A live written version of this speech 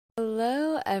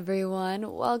Hello,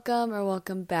 everyone.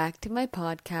 Welcome back to my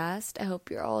podcast. I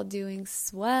hope you're all doing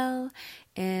swell,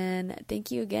 and thank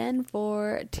you again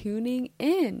for tuning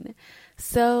in.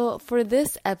 So, for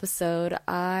this episode,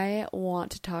 I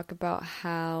want to talk about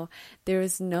how there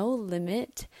is no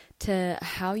limit to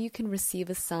how you can receive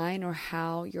a sign or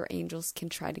how your angels can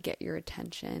try to get your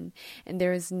attention. And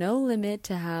there is no limit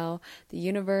to how the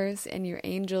universe and your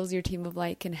angels, your team of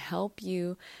light, can help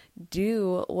you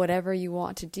do whatever you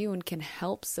want to do and can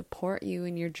help support you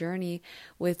in your journey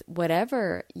with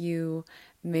whatever you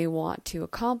may want to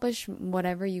accomplish,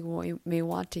 whatever you may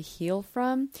want to heal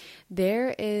from.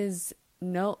 There's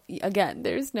no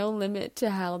limit to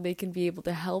how they can be able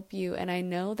to help you. And I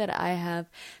know that I have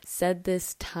said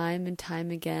this time and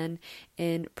time again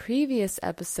in previous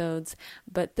episodes,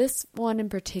 but this one in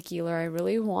particular, I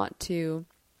really want to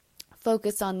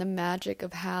focus on the magic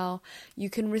of how you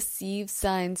can receive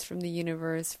signs from the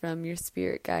universe, from your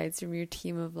spirit guides, from your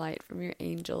team of light, from your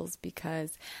angels,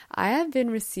 because I have been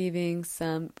receiving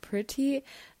some pretty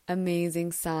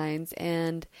amazing signs.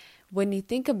 And when you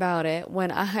think about it,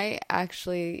 when I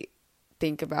actually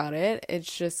think about it,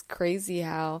 it's just crazy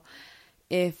how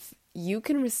if you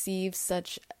can receive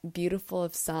such beautiful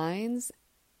of signs,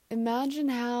 imagine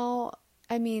how,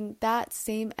 that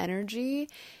same energy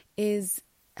is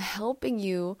helping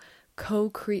you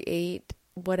co-create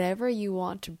whatever you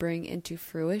want to bring into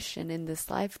fruition in this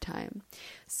lifetime.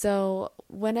 So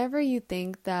whenever you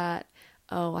think that,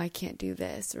 oh, I can't do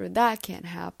this or that can't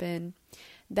happen,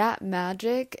 that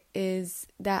magic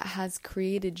that has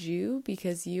created you,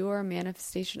 because you are a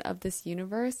manifestation of this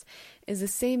universe, is the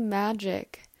same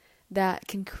magic that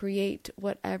can create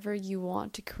whatever you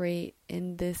want to create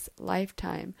in this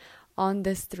lifetime on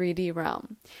this 3D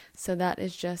realm. So that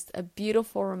is just a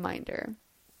beautiful reminder.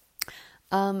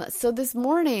 So this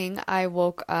morning I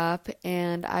woke up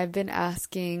and I've been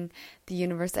asking the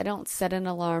universe. I don't set an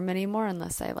alarm anymore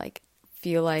unless I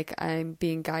feel like I'm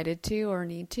being guided to or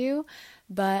need to,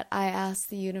 but I asked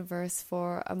the universe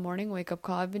for a morning wake-up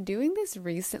call. I've been doing this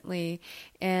recently,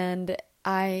 and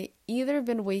I either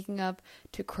been waking up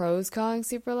to crows cawing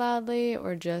super loudly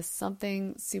or just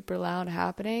something super loud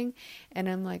happening, and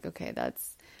I'm like, okay,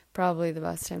 that's probably the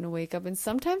best time to wake up. And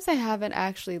sometimes I haven't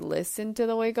actually listened to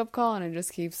the wake-up call and I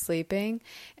just keep sleeping,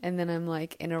 and then I'm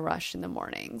in a rush in the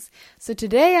mornings. So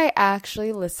today I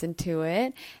actually listened to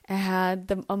it. I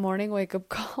had a morning wake-up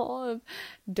call of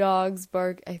dogs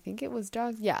bark. I think it was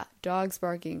dogs. Yeah, dogs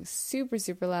barking super,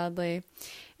 super loudly.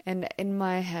 And in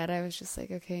my head, I was just like,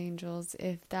 okay, angels,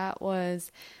 if that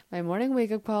was my morning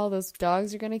wake-up call, those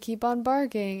dogs are going to keep on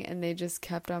barking. And they just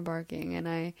kept on barking. And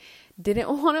I didn't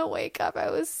want to wake up.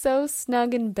 I was so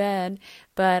snug in bed.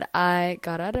 But I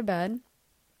got out of bed.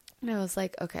 And I was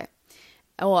like, okay.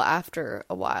 Well, after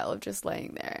a while of just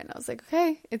laying there. And I was like,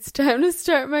 okay, it's time to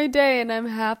start my day. And I'm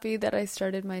happy that I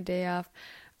started my day off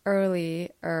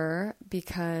earlier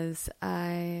because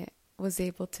I was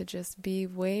able to just be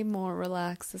way more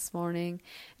relaxed this morning,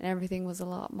 and everything was a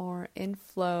lot more in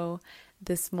flow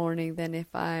this morning than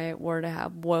if I were to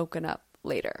have woken up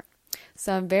later.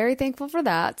 So I'm very thankful for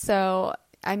that. So,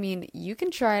 you can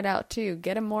try it out too.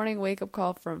 Get a morning wake-up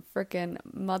call from frickin'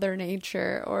 Mother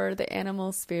Nature or the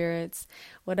animal spirits,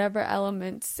 whatever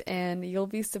elements, and you'll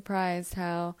be surprised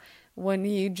how when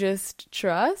you just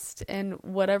trust and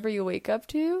whatever you wake up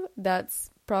to, that's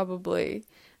probably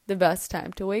the best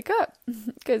time to wake up,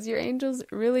 because your angels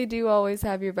really do always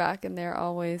have your back and they're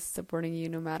always supporting you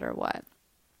no matter what.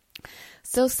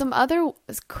 So some other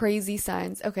crazy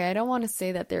signs. Okay, I don't want to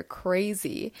say that they're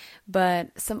crazy,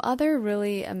 but some other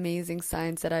really amazing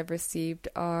signs that I've received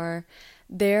are,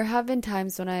 there have been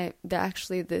times when I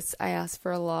asked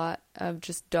for a lot of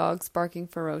just dogs barking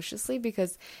ferociously,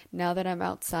 because now that I'm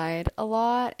outside a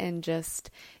lot and just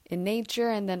in nature,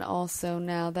 and then also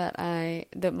now that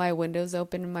my window's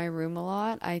open in my room a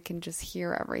lot, I can just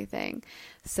hear everything.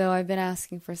 So I've been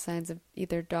asking for signs of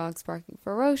either dogs barking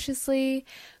ferociously,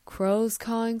 crows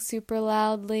cawing super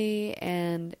loudly,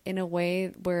 and in a way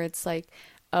where it's like,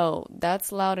 oh,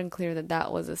 that's loud and clear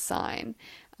that was a sign.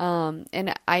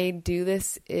 And I do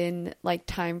this in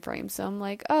time frame. So I'm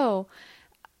like, oh,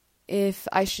 if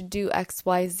I should do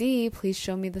XYZ, please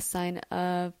show me the sign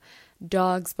of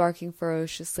dogs barking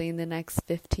ferociously in the next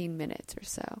 15 minutes or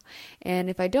so. And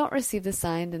if I don't receive the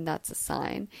sign, then that's a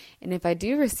sign. And if I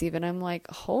do receive it, I'm like,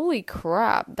 holy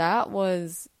crap, that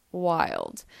was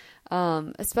wild.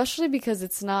 Especially because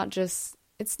it's not just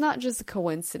a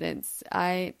coincidence.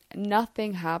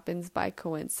 Nothing happens by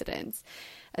coincidence.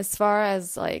 As far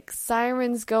as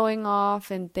sirens going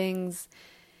off and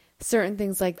certain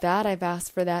things like that, I've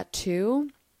asked for that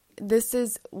too. this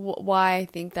is why I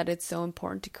think that it's so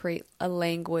important to create a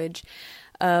language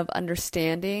of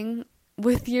understanding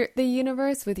with the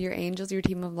universe, with your angels, your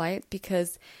team of light,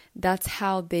 because that's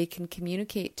how they can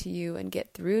communicate to you and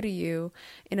get through to you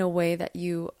in a way that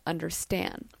you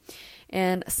understand.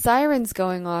 And sirens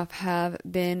going off has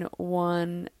been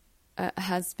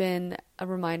a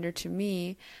reminder to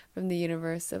me from the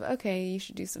universe of, okay, you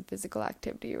should do some physical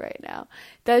activity right now.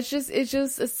 It's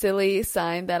just a silly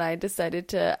sign that I decided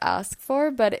to ask for,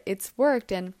 but it's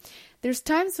worked. And there's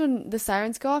times when the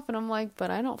sirens go off and I'm like, but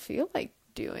I don't feel like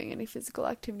doing any physical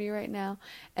activity right now.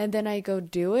 And then I go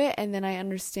do it, and then I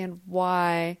understand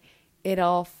why it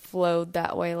all flowed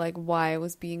that way, like why I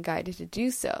was being guided to do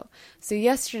so. So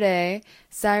yesterday,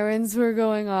 sirens were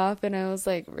going off, and I was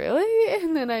like, really?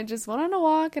 And then I just went on a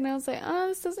walk, and I was like, oh,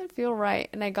 this doesn't feel right.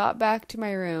 And I got back to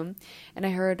my room, and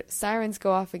I heard sirens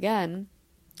go off again.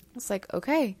 I was like,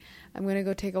 okay, I'm going to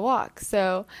go take a walk.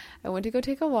 So I went to go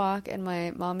take a walk, and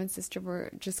my mom and sister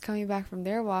were just coming back from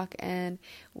their walk, and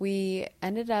we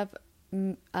ended up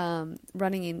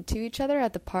running into each other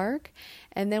at the park.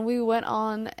 And then we went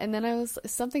on, and then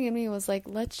something in me was like,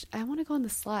 I want to go on the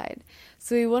slide.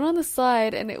 So we went on the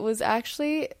slide, and it was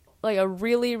actually like a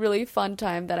really, really fun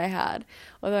time that I had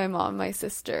with my mom and my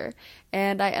sister.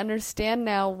 And I understand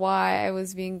now why I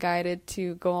was being guided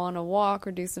to go on a walk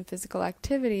or do some physical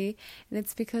activity. And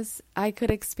it's because I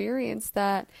could experience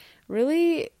that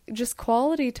really just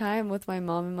quality time with my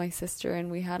mom and my sister. And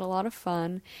we had a lot of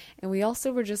fun. And we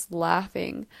also were just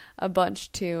laughing a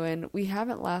bunch too. And we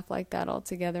haven't laughed like that all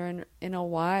together in a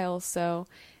while. So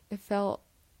it felt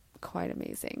quite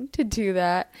amazing to do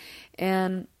that.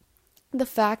 And the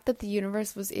fact that the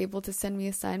universe was able to send me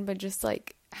a sign by just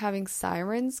like having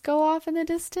sirens go off in the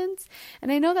distance.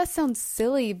 And I know that sounds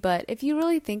silly, but if you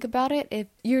really think about it, if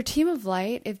your team of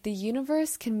light, if the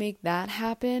universe can make that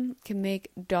happen, can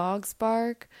make dogs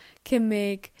bark, can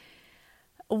make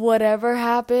whatever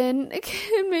happen,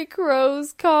 can make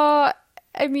crows caw.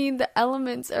 I mean, the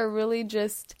elements are really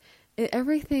just,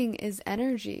 everything is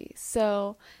energy.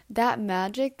 So that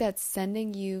magic that's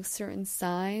sending you certain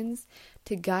signs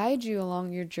to guide you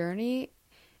along your journey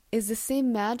is the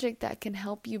same magic that can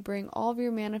help you bring all of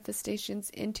your manifestations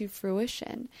into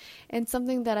fruition. And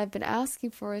something that I've been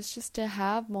asking for is just to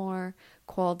have more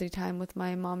quality time with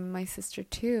my mom and my sister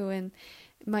too. And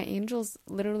my angels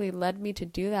literally led me to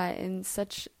do that in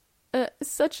such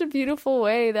a beautiful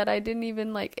way that I didn't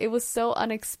even it was so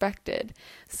unexpected.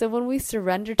 So when we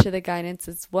surrender to the guidance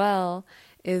as well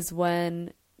is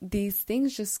when these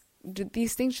things just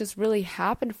really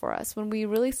happen for us. When we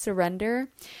really surrender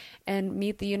and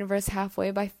meet the universe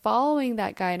halfway by following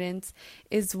that guidance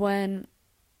is when,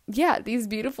 these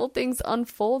beautiful things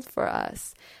unfold for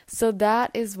us. So that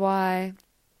is why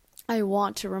I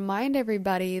want to remind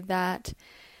everybody that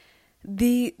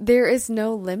there is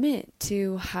no limit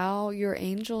to how your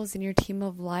angels and your team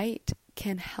of light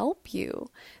can help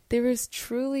you. There is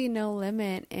truly no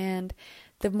limit, and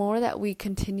the more that we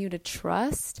continue to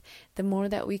trust, the more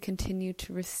that we continue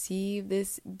to receive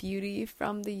this beauty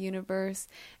from the universe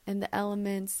and the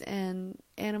elements and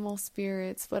animal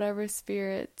spirits, whatever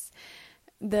spirits,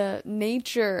 the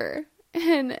nature,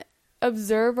 and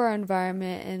observe our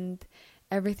environment and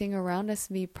everything around us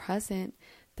be present,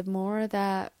 the more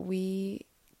that we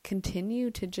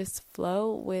continue to just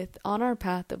flow on our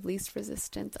path of least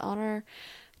resistance, on our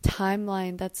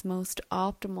timeline that's most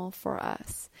optimal for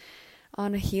us,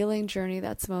 on a healing journey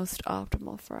that's most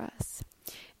optimal for us.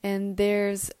 And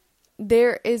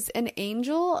there is an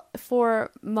angel for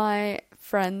my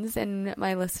friends and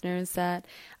my listeners that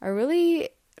are really,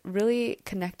 really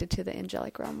connected to the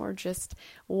angelic realm or just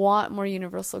want more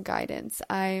universal guidance.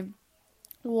 I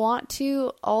want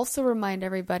to also remind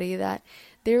everybody that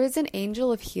there is an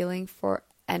angel of healing for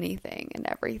anything and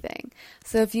everything.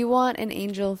 So if you want an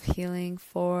angel of healing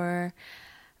for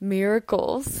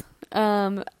miracles,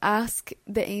 ask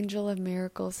the angel of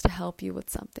miracles to help you with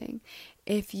something.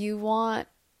 If you want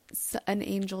an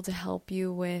angel to help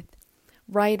you with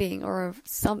writing or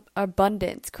some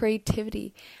abundance,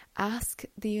 creativity, ask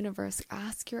the universe,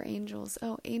 ask your angels,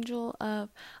 oh, angel of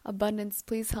abundance,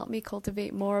 please help me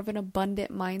cultivate more of an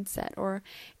abundant mindset, or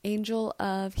angel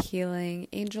of healing,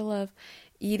 angel of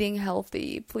eating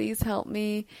healthy, please help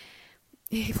me,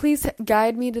 please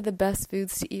guide me to the best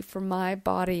foods to eat for my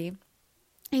body.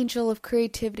 Angel of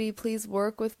creativity, please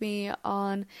work with me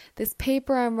on this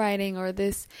paper I'm writing or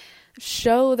this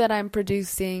show that I'm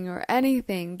producing or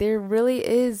anything. There really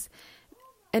is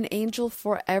an angel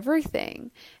for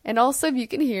everything. And also, if you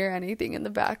can hear anything in the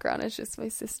background, it's just my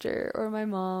sister or my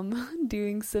mom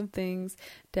doing some things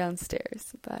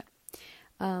downstairs. But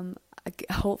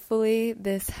hopefully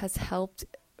this has helped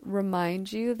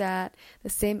remind you that the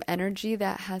same energy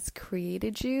that has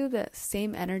created you, the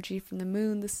same energy from the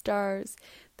moon, the stars,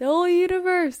 the whole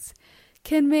universe,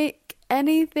 can make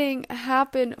anything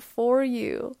happen for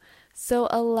you. So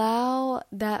allow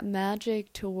that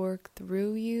magic to work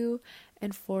through you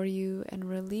and for you, and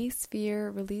release fear,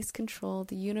 release control.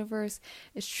 The universe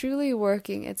is truly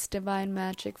working its divine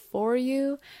magic for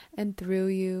you and through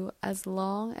you as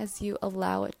long as you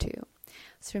allow it to.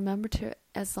 So remember to,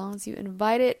 as long as you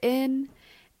invite it in,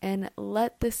 and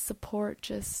let this support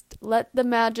let the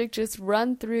magic just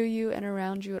run through you and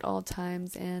around you at all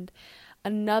times. And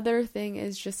another thing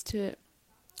is just to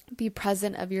be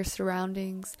present of your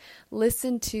surroundings.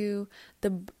 Listen to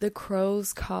the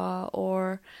crows caw,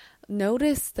 or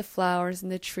notice the flowers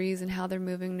and the trees and how they're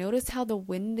moving. Notice how the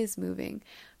wind is moving.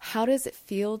 How does it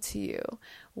feel to you?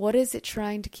 What is it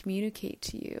trying to communicate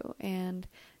to you? And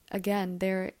again,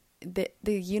 the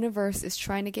universe is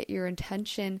trying to get your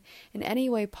attention in any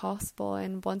way possible.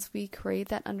 And once we create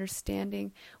that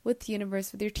understanding with the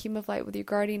universe, with your team of light, with your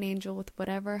guardian angel, with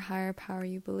whatever higher power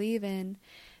you believe in,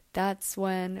 that's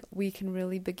when we can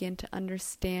really begin to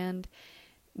understand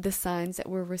the signs that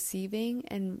we're receiving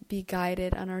and be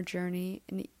guided on our journey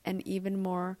in an even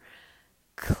more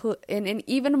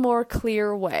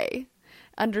clear way,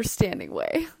 understanding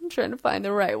way. I'm trying to find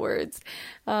the right words.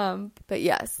 But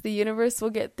yes, the universe will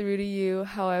get through to you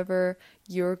however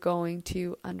you're going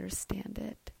to understand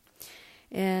it.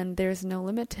 And there's no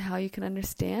limit to how you can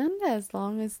understand as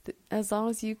long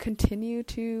as you continue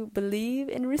to believe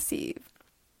and receive.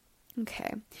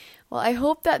 Okay. Well, I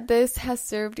hope that this has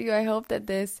served you. I hope that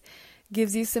this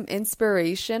gives you some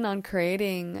inspiration on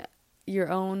creating your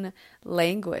own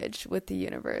language with the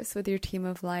universe, with your team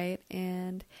of light,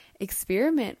 and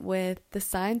experiment with the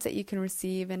signs that you can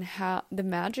receive and how the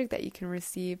magic that you can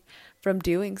receive from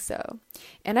doing so.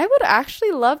 And I would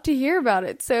actually love to hear about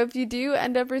it. So if you do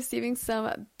end up receiving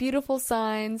some beautiful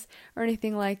signs or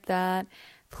anything like that,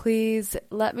 please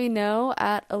let me know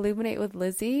at Illuminate with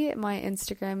Lizzie. My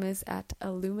Instagram is at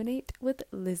Illuminate with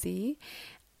Lizzie.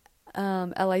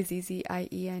 Lizzie.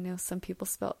 I know some people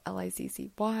spell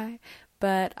Lizzy,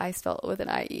 but I spell it with an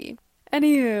IE.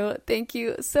 Anywho, thank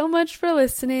you so much for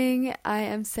listening. I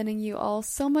am sending you all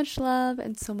so much love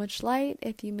and so much light.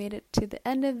 If you made it to the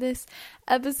end of this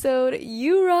episode,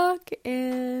 you rock.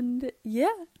 And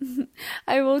yeah,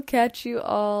 I will catch you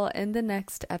all in the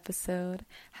next episode.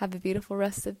 Have a beautiful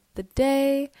rest of the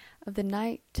day, of the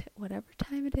night, whatever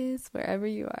time it is, wherever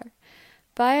you are.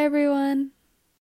 Bye, everyone.